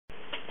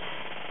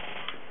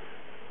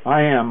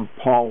I am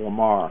Paul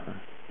Lamar.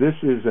 This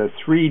is a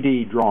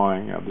 3D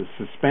drawing of the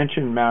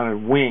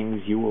suspension-mounted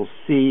wings you will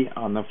see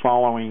on the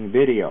following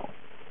video.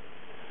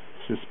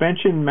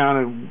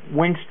 Suspension-mounted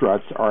wing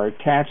struts are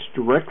attached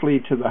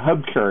directly to the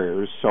hub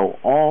carriers, so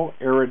all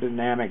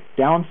aerodynamic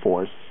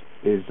downforce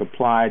is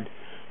applied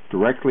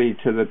directly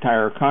to the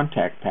tire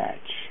contact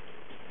patch.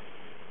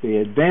 The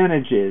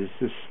advantage is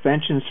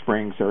suspension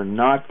springs are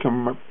not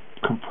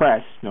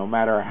compressed no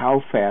matter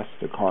how fast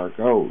the car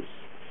goes.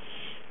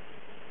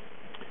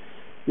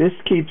 This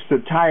keeps the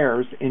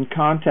tires in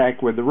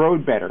contact with the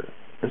road better,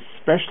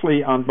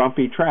 especially on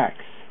bumpy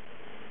tracks.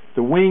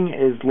 The wing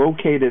is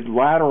located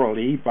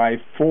laterally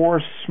by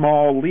 4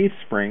 small leaf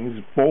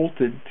springs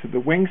bolted to the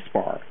wing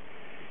spar.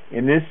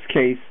 In this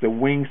case, the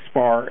wing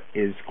spar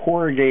is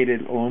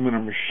corrugated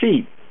aluminum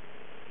sheet.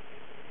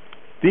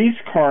 These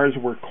cars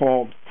were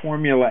called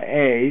Formula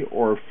A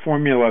or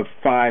Formula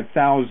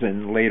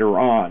 5000 later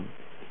on.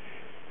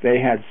 They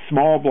had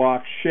small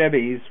block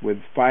Chevys with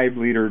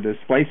 5-liter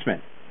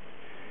displacement.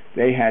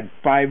 They had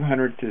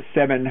 500 to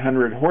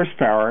 700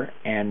 horsepower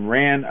and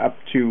ran up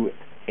to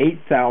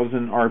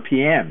 8,000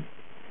 RPM.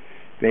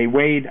 They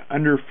weighed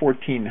under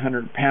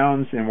 1,400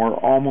 pounds and were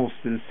almost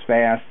as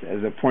fast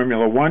as a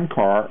Formula One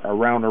car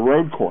around a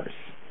road course.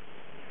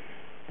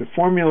 The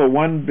Formula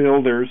One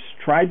builders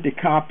tried to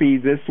copy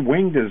this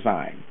wing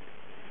design.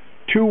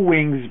 2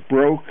 wings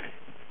broke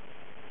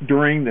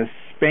during the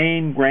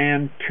Spain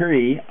Grand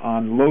Prix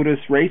on Lotus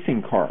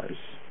racing cars.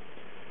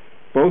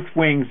 Both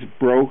wings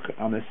broke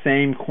on the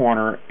same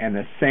corner and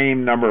the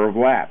same number of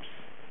laps.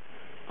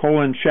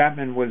 Colin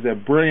Chapman was a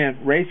brilliant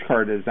race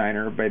car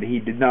designer, but he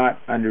did not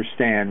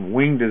understand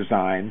wing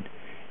design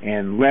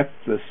and left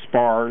the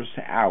spars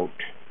out.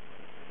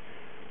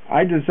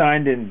 I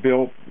designed and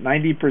built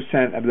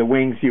 90% of the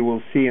wings you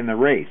will see in the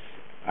race.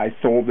 I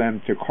sold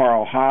them to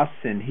Carl Haas,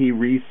 and he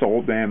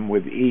resold them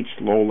with each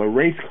Lola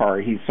race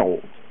car he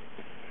sold.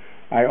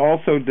 I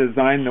also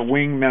designed the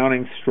wing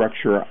mounting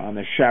structure on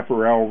the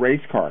Chaparral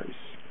race cars.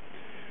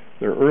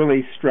 The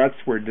early struts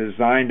were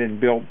designed and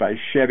built by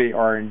Chevy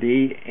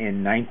R&D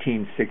in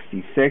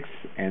 1966,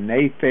 and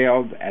they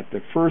failed at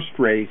the first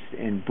race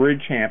in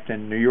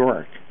Bridgehampton, New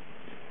York.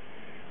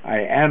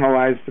 I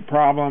analyzed the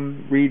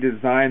problem,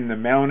 redesigned the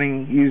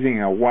mounting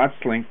using a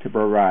Watts link to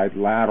provide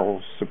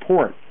lateral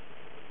support.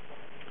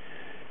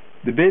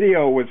 The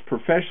video was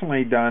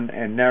professionally done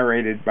and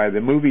narrated by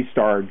the movie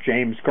star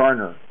James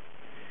Garner.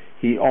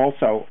 He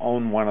also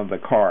owned one of the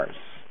cars.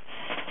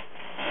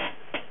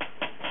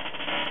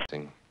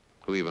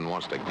 Who even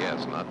wants to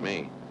guess? Not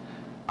me.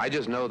 I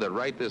just know that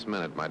right this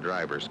minute my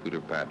driver, Scooter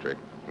Patrick,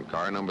 in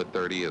car number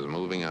 30 is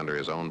moving under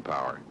his own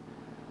power.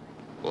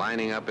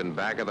 Lining up in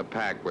back of the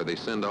pack where they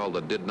send all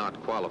the did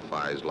not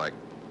qualifies like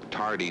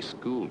tardy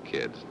school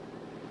kids.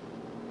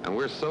 And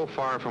we're so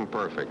far from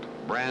perfect.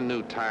 Brand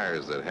new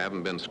tires that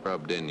haven't been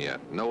scrubbed in yet.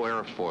 No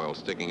airfoil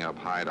sticking up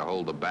high to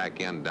hold the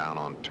back end down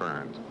on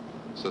turns.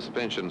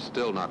 Suspension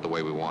still not the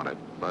way we want it,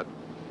 but,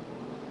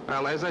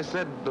 well, as I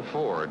said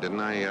before, didn't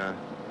I,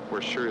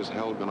 we're sure as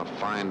hell gonna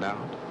find out.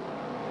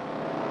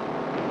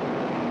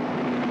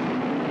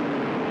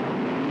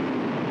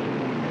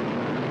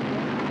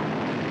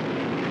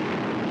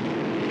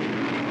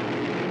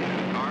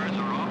 Cars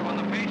are off on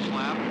the pace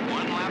lap,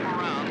 1 lap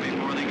around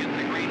before they get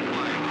the green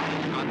flag.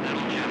 It's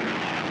Continental Chevy.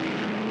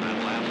 That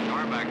last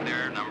car back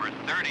there, number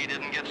 30,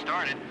 didn't get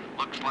started.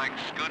 Looks like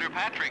Scooter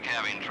Patrick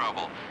having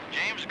trouble.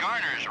 James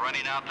Garner's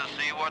running out to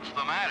see what's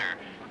the matter.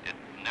 It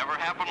never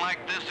happened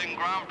like this in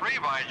Grand Prix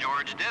by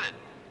George, did it?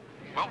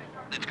 Well,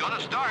 it's going to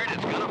start,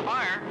 it's going to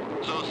fire.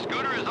 So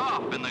Scooter is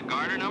off in the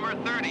Garner number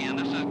 30, and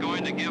this is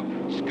going to give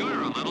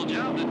Scooter a little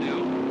job to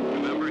do.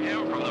 Remember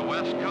him from the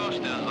West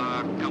Coast has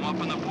come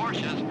up in the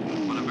Porsches,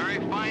 but a very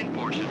fine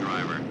Porsche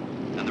driver.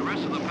 And the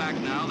rest of the pack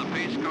now, the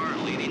pace car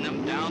leading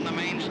them down the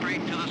main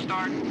straight to the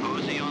start.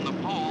 Posey on the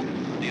pole,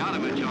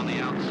 Diatovich on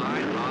the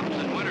outside, Hobbs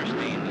and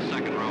Winterstein, the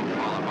second row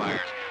qualifiers.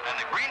 And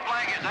the green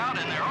flag is out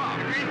and they're off.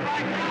 Green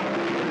flag out.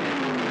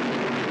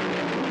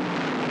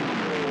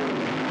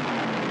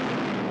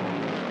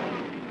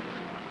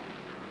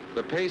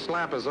 The pace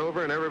lap is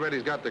over and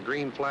everybody's got the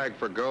green flag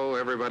for go,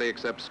 everybody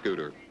except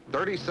Scooter.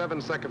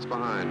 37 seconds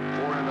behind,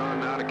 4 and on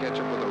now to catch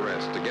up with the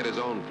rest, to get his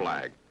own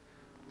flag.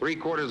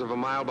 3/4 of a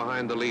mile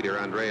behind the leader,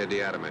 Andrea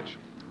Diatovich.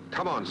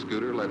 Come on,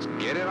 Scooter, let's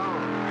get it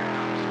on.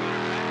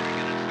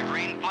 And it's the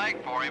green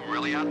flag for him,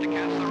 really out to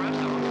catch the rest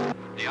of them.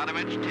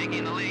 Diatovich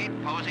taking the lead,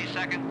 Posey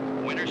second,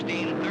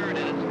 Winterstein third,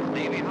 and it's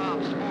Davey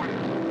Hobbs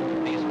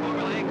fourth. These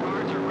Formula A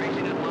cars are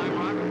racing at Lime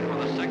Rock for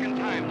the 2nd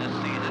time this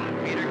season.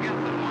 Peter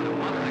Gethin won a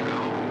month ago,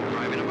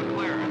 driving a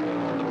McLaren,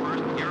 the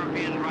first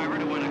European driver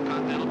to win a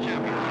Continental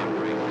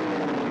Championship race.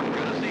 We're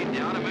going to see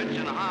Diatovich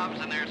and Hobbs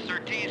and their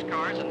Surtees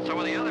cars and some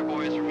of the other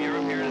boys from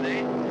Europe here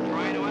today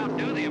trying to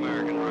outdo the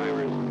American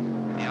drivers.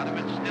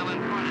 Diatovich still in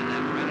front in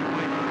that red and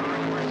white car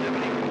number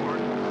 74.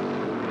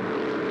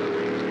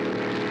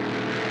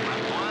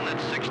 Lap 1 at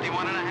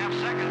 61.5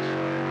 seconds.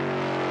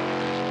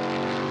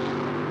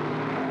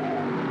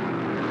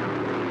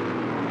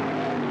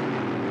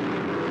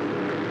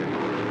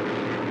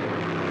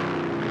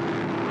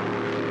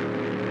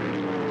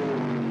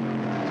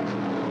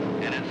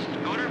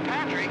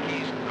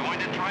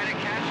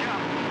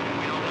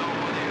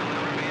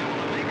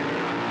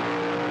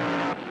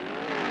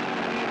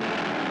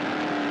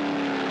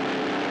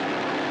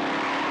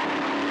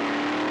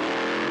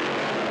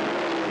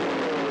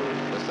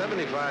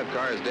 75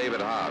 car is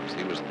David Hobbs.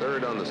 He was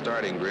third on the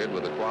starting grid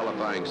with a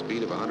qualifying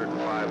speed of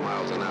 105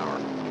 miles an hour.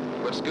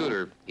 But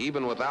Scooter,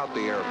 even without the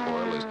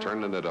airfoil, is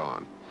turning it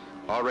on,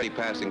 already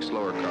passing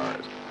slower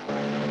cars.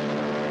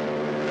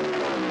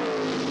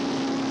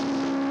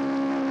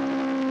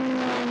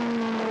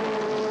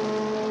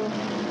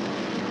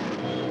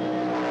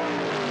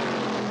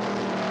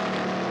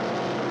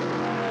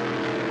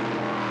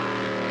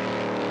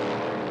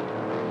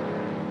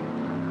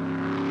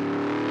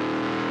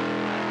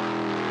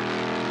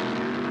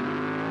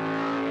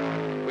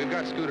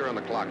 Scooter on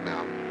the clock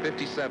now.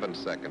 57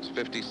 seconds,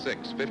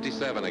 56,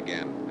 57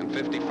 again, and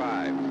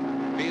 55.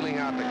 Feeling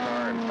out the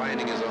car and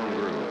finding his own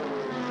groove.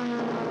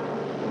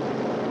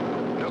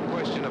 No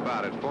question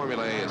about it,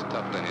 Formula A is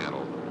tough to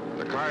handle.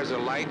 The cars are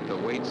light, the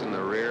weight's in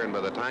the rear, and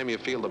by the time you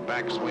feel the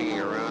back swinging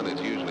around,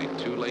 it's usually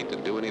too late to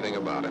do anything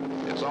about it.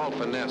 It's all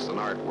finesse and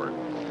artwork,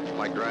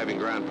 like driving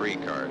Grand Prix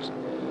cars.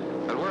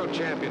 And world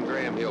champion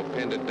Graham Hill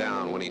pinned it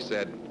down when he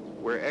said,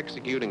 "We're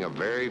executing a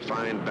very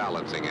fine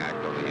balancing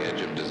act on the edge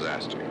of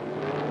disaster."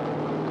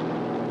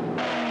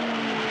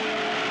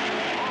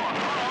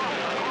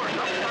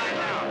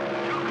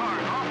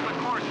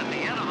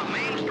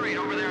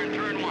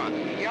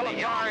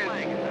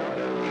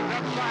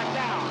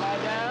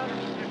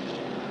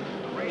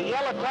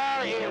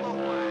 Car is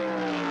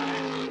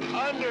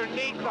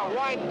underneath the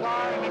white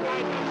car, and the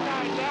guy's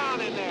upside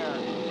down in there.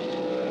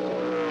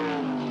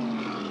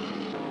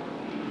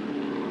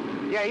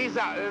 Yeah, he's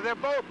out. They're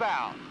both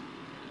out.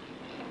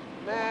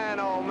 Man,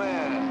 oh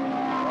man.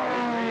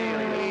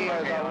 He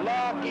is a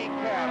lucky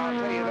cat, I'll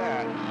tell you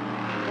that.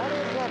 What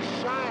is that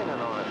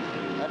shining on?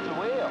 That's the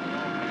wheel.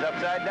 He's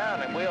upside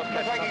down, and wheel's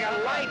looks like he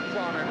got lights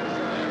on it.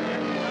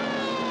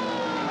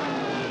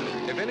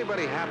 If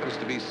anybody happens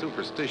to be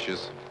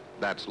superstitious,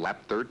 that's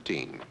lap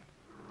 13.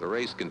 The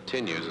race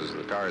continues as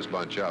the cars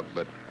bunch up,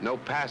 but no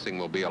passing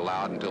will be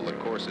allowed until the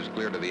course is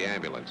clear to the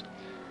ambulance.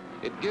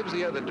 It gives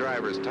the other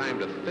drivers time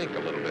to think a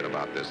little bit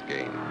about this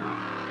game.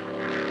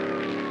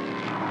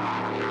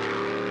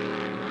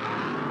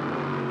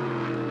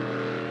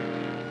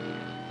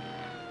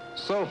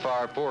 So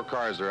far, 4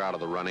 cars are out of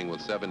the running with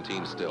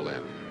 17 still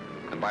in.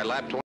 And by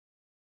lap 20,